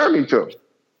around each other.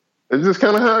 It's just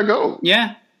kind of how it goes.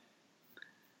 Yeah.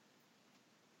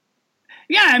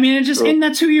 Yeah, I mean, and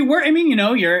that's who you were. I mean,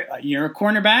 you're a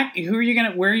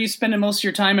cornerback. Where are you spending most of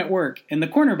your time at work? In the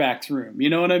cornerback's room. You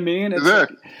know what I mean?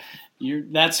 Exactly.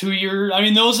 That's who you're. I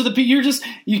mean, those are the people.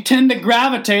 You tend to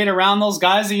gravitate around those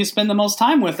guys that you spend the most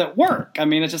time with at work. I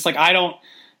mean, it's just like I know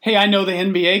the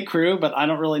NBA crew, but I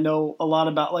don't really know a lot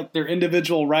about like their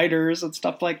individual writers and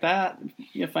stuff like that.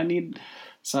 If I need,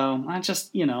 so I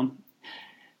just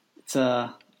it's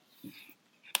a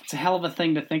hell of a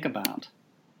thing to think about.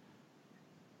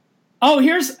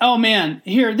 This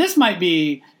might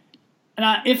be,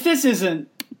 if this isn't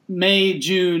May,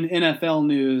 June NFL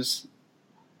news,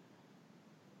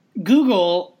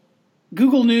 Google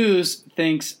News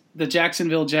thinks the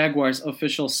Jacksonville Jaguars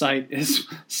official site is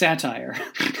satire.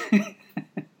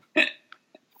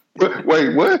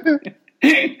 Wait, what?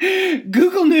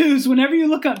 Google News, whenever you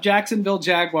look up Jacksonville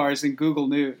Jaguars in Google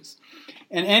News,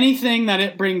 and anything that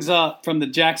it brings up from the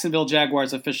Jacksonville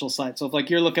Jaguars official site. So if like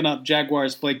you're looking up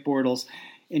Jaguars Blake Bortles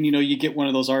and you get one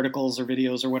of those articles or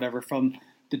videos or whatever from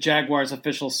the Jaguars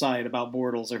official site about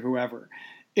Bortles or whoever,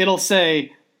 it'll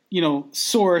say,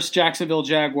 source Jacksonville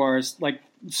Jaguars, like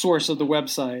source of the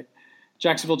website,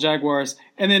 Jacksonville Jaguars,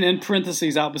 and then in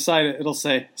parentheses out beside it, it'll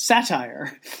say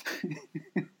satire.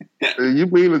 You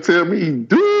mean to tell me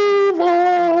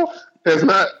Duval has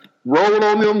not rolled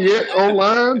on them yet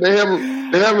online? They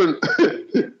haven't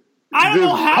I don't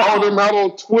know how. Called them out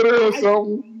on Twitter or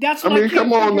something. That's what I mean,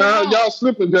 come on now, y'all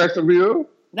slipping, Jacksonville.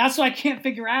 That's what I can't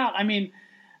figure out. I mean,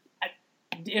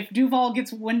 if Duval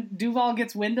gets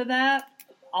wind of that,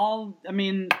 all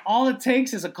it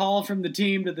takes is a call from the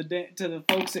team to the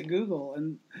folks at Google,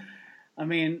 and I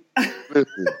mean,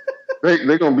 listen,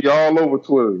 they're gonna be all over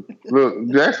Twitter. Look,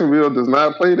 Jacksonville does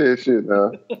not play that shit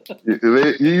now.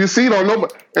 You see it on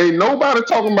nobody. Ain't nobody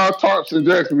talking about tarps in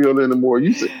Jacksonville anymore. You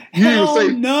even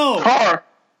say no. tar.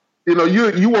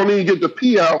 You won't even get the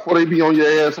P out before they be on your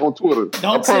ass on Twitter.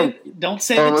 Don't say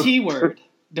the T word.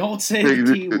 Don't say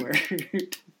the T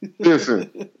word.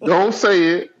 Listen, don't say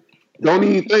it. Don't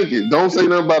even think it. Don't say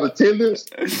nothing about attendance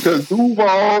because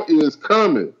Duval is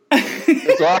coming. And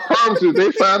so I promise you,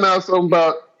 they find out something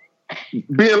about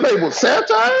being labeled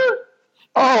satire.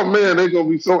 Oh man, they're gonna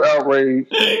be so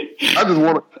outraged. I just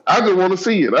want to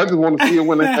see it. I just want to see it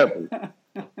when it happens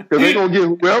because they're gonna get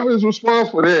whoever is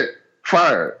responsible for that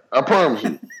fired. I promise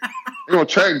you. They're gonna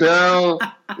track down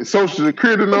the social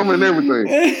security number and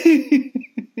everything.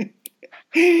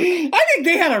 I think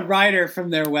they had a writer from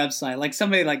their website, like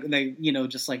somebody like they,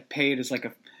 just like paid as like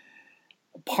a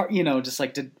part, just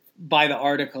like to buy the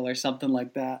article or something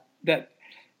like that. That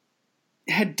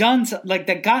had done like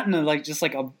that, gotten a, like just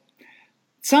like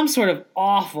some sort of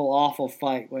awful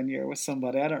fight one year with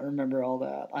somebody. I don't remember all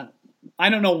that. I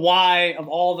don't know why of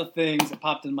all the things that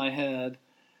popped in my head.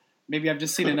 Maybe I've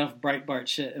just seen enough Breitbart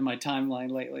shit in my timeline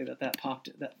lately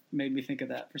that made me think of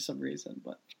that for some reason,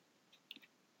 but.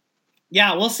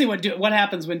 Yeah, we'll see what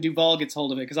happens when Duval gets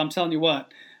hold of it, because I'm telling you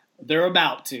what, they're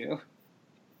about to.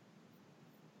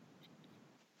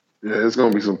 Yeah, it's going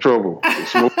to be some trouble.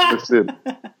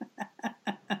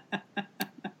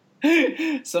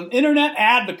 Some internet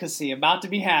advocacy about to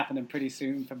be happening pretty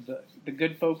soon from the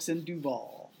good folks in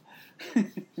Duval.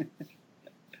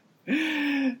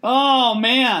 Oh,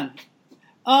 man.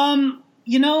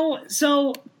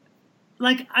 So,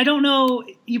 like, I don't know,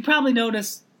 you probably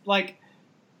noticed, like,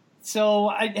 so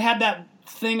I had that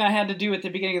thing I had to do at the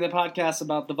beginning of the podcast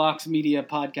about the Vox Media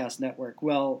Podcast Network.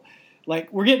 Well,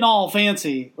 like we're getting all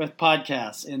fancy with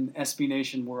podcasts in SB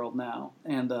Nation world now,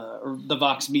 and or the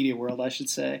Vox Media world, I should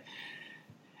say.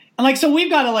 And like, so we've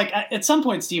got to like at some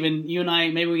point, Stephen, you and I,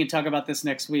 maybe we can talk about this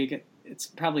next week. It's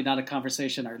probably not a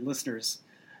conversation our listeners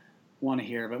want to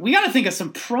hear. But we got to think of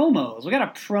some promos. We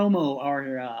got to promo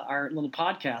our little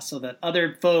podcast so that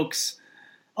other podcasts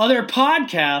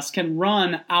can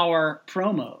run our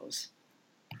promos.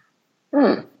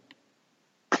 I'm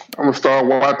gonna start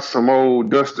watching some old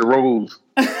Dusty Rhodes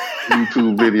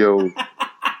YouTube videos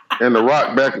and The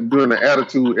Rock back during the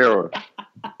Attitude Era.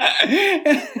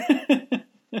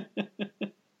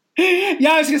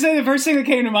 Yeah, I was gonna say the first thing that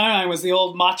came to my mind was the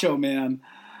old Macho Man.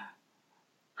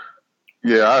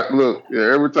 Yeah,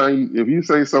 every time if you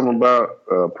say something about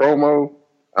promo,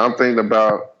 I'm thinking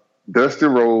about Dusty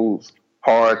Rhodes'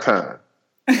 Hard Time.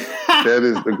 That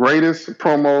is the greatest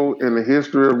promo in the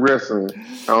history of wrestling.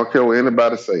 I don't care what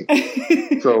anybody say.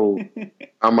 So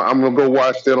I'm gonna go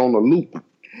watch that on the loop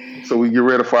so we get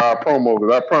ready for our promo.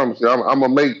 Because I promise you, I'm gonna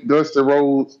make Dusty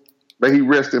Rhodes, may he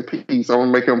rest in peace. I'm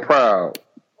gonna make him proud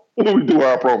when we do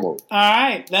our promo. All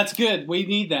right, that's good. We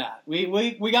need that.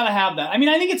 We got to have that. I mean,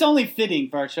 I think it's only fitting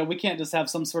for our show. We can't just have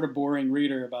some sort of boring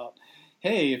reader about,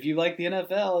 hey, if you like the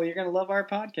NFL, you're gonna love our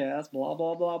podcast. Blah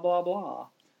blah blah blah blah.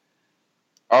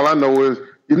 All I know is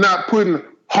you're not putting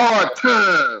hard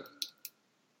time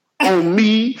on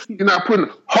me. You're not putting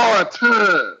hard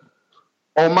time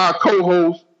on my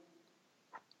co-host.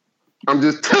 I'm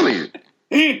just telling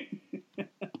you.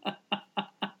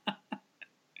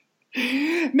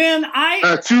 Man,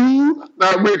 Not you,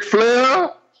 not Ric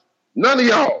Flair, none of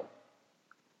y'all.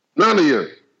 None of you.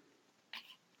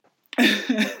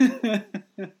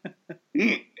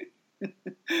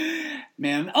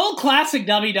 Man, old classic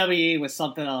WWE was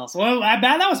something else. Well, I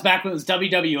bet that was back when it was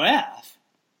WWF.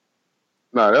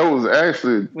 No, that was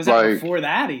actually Was that like before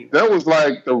that even? that was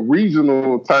like the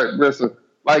regional type wrestling.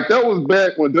 Like that was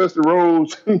back when Dusty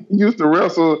Rhodes used to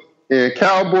wrestle in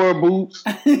cowboy boots,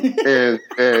 and he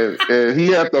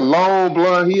had the long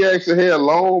blonde. He actually had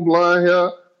long blonde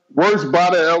hair. Worst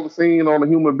body I ever seen on a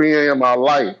human being in my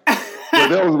life. But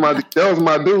that was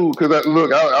my dude because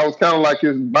I was kind of like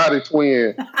his body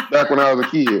twin back when I was a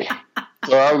kid.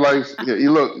 So I was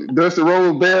like, Dusty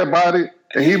Rhodes bad body,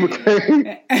 and he became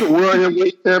the world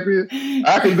heavyweight champion.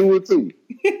 I can do it too.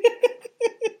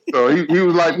 So he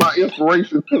was like my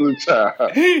inspiration as a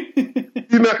child. Man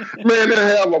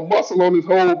didn't have a muscle on his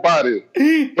whole body,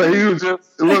 but he was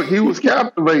he was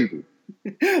captivating.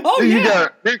 Oh, then yeah. You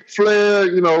got Ric Flair,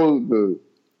 the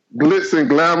glitz and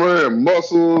glamour and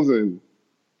muscles and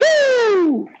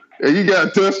woo! And you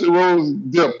got Dusty Rhodes,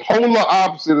 the polar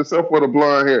opposite except for the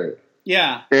blonde hair.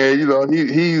 Yeah. And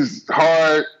he's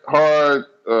hard.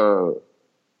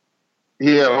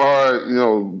 He had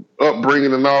hard,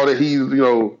 upbringing and all that. He's,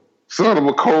 son of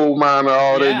a coal miner,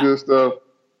 all that good stuff.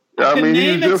 I mean,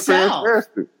 he was just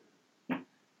fantastic.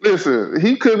 Listen,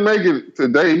 he couldn't make it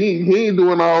today. He ain't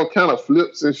doing all kind of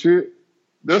flips and shit.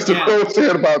 Dusty Rhodes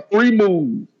had about 3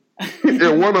 moves,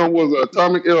 and one of them was an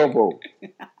atomic elbow,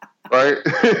 right?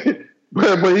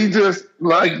 but he just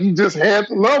had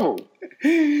to love him.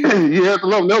 You had to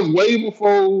love him. That was way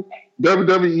before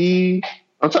WWE.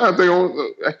 I'm trying to think.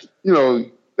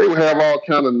 They would have all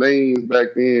kind of names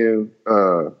back then.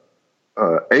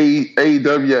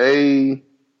 AWA.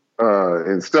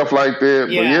 And stuff like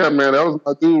that. Yeah. But yeah, man, that was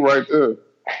my dude right there.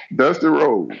 Dusty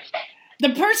Rhodes. The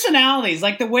personalities,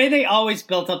 like the way they always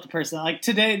built up the personality. Like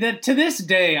to this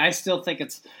day, I still think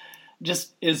it's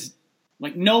just is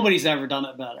like nobody's ever done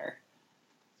it better.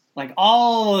 Like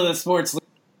all of the sports.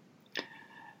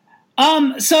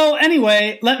 So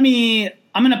anyway, let me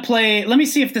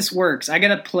see if this works. I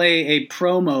gotta play a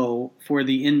promo for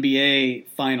the NBA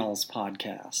Finals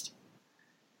podcast.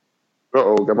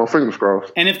 Got my fingers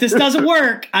crossed. And if this doesn't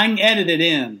work, I can edit it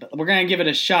in. But we're going to give it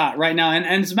a shot right now. And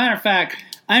as a matter of fact,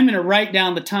 I'm going to write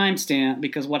down the timestamp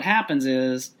because what happens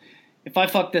is if I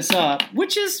fuck this up,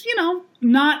 which is,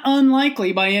 not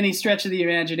unlikely by any stretch of the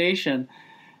imagination,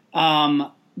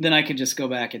 then I could just go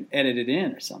back and edit it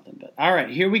in or something. But all right,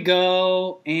 here we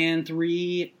go. And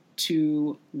 3,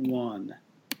 2, 1.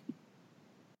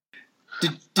 I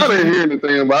didn't hear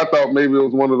anything, but I thought maybe it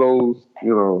was one of those,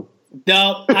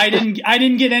 No, I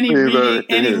didn't get any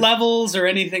levels or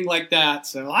anything like that.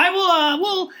 So I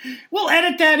will we'll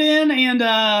edit that in, and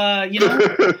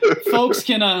folks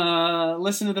can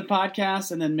listen to the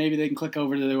podcast, and then maybe they can click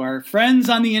over to our friends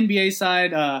on the NBA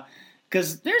side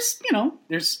because there's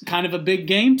kind of a big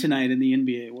game tonight in the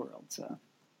NBA world. So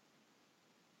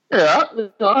yeah,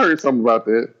 I heard something about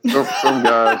that. Some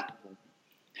guys.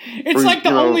 It's like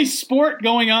the only sport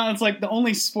going on. It's like the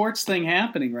only sports thing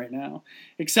happening right now,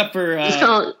 except for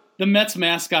the Mets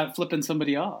mascot flipping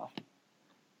somebody off.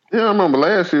 Yeah, I remember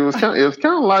last year. It was kind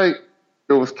of like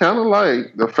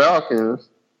the Falcons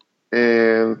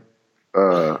and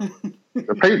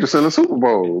the Patriots in the Super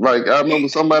Bowl. Like I remember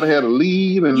somebody had a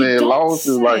lead and they lost.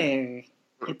 It was like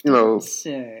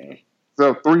say.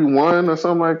 3-1 or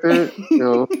something like that.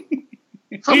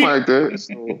 Something like that.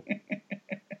 So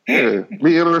yeah,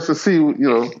 be interested to see.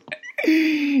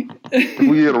 If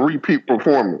we get a repeat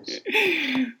performance.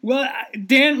 Well,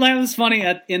 Dan, that was funny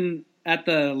at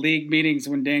the league meetings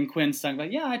when Dan Quinn's talking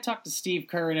about, I talked to Steve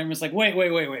Kerr, and everyone's like, wait.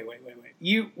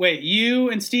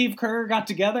 You and Steve Kerr got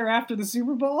together after the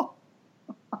Super Bowl?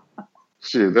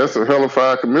 Shit, that's a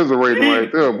hellified commiserating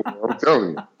right there, boy. I'm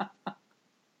telling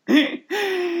you.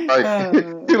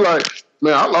 You're like,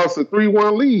 man, I lost a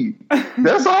 3-1 lead.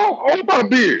 That's all my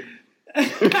beard.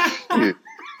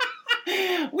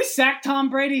 We sacked Tom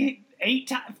Brady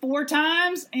 4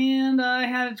 times, and I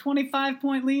had a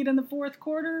 25-point lead in the fourth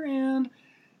quarter, and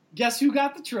guess who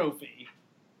got the trophy?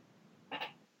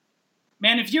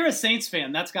 Man, if you're a Saints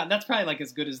fan, that's probably like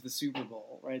as good as the Super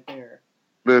Bowl right there.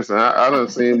 Listen, I done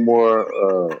seen more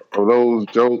of those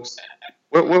jokes.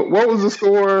 What was the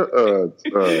score?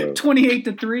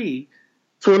 28-3.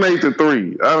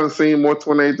 28-3. I done seen more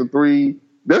 28-3.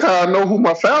 That's how I know who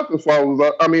my Falcons followers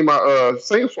are. I mean, my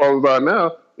Saints followers are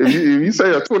now. If you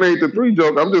say a 28-3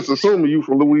 joke, I'm just assuming you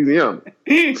from Louisiana.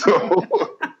 So,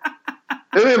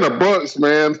 and then the Bucks,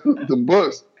 man, the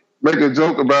Bucks make a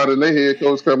joke about it, and their head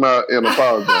coach come out and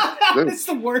apologize. That's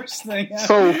the worst thing ever.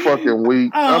 So fucking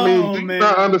weak. Oh, I mean, do you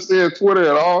not understand Twitter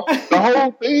at all? The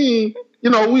whole thing,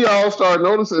 we all start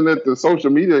noticing that the social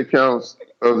media accounts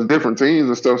of the different teams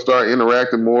and stuff start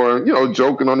interacting more,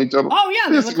 joking on each other. Oh,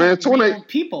 yeah. Listen, man, 28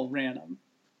 people ran them.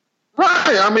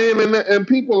 Right. I mean, and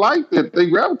people like that. They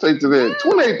gravitate to that.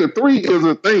 28-3 is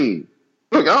a thing.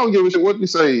 Look, I don't give a shit what you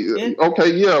say. You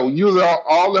was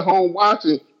all at home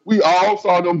watching. We all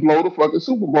saw them blow the fucking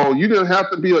Super Bowl. You didn't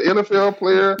have to be an NFL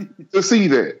player to see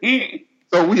that.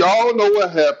 So we all know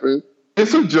what happened.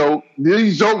 It's a joke.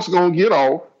 These jokes going to get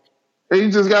off. And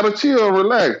you just got to chill and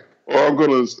relax. Or I'm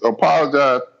going to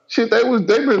apologize. Shit, they've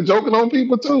been joking on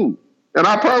people too. And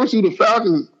I promise you the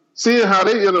Falcons, seeing how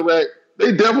they interact,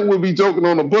 they definitely would be joking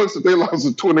on the Bucks if they lost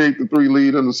a 28-3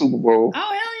 lead in the Super Bowl. Oh,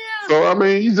 hell yeah. So, I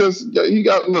mean,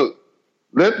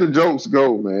 let the jokes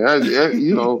go, man.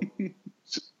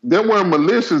 They weren't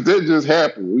malicious. They just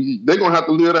happened. They're going to have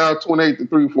to live down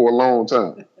 28-3 for a long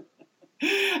time.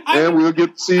 And we'll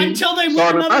get to see. Until they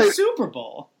win another Super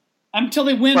Bowl. Until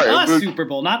they win Super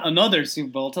Bowl. Not another Super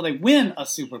Bowl. Until they win a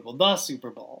Super Bowl. The Super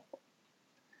Bowl.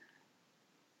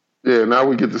 Yeah, now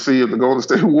we get to see if the Golden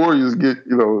State Warriors get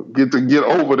to get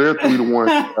over their 3-1.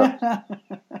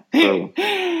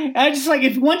 I just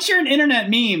if once you're an internet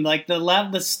meme, like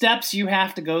the steps you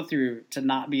have to go through to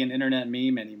not be an internet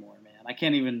meme anymore, man. I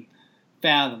can't even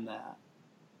fathom that.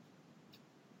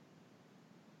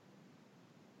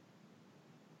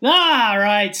 All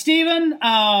right, Steven.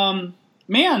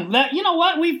 Man, you know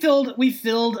what? We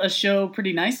filled a show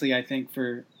pretty nicely, I think,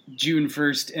 for June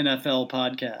 1st NFL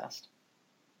podcast.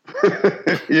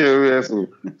 Yeah, we had some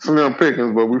young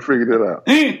pickings, but we figured it out.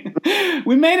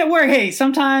 We made it work. Hey,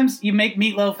 sometimes you make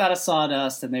meatloaf out of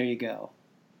sawdust, and there you go.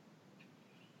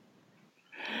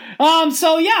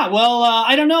 So yeah, well,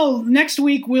 I don't know. Next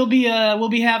week we'll be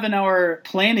having our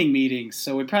planning meetings,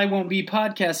 so we probably won't be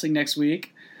podcasting next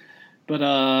week, but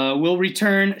we'll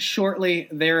return shortly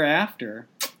thereafter,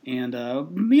 and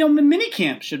mini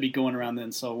camp should be going around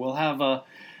then, so we'll have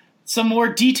some more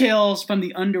details from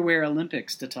the Underwear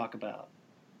Olympics to talk about.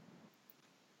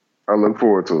 I look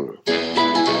forward to it.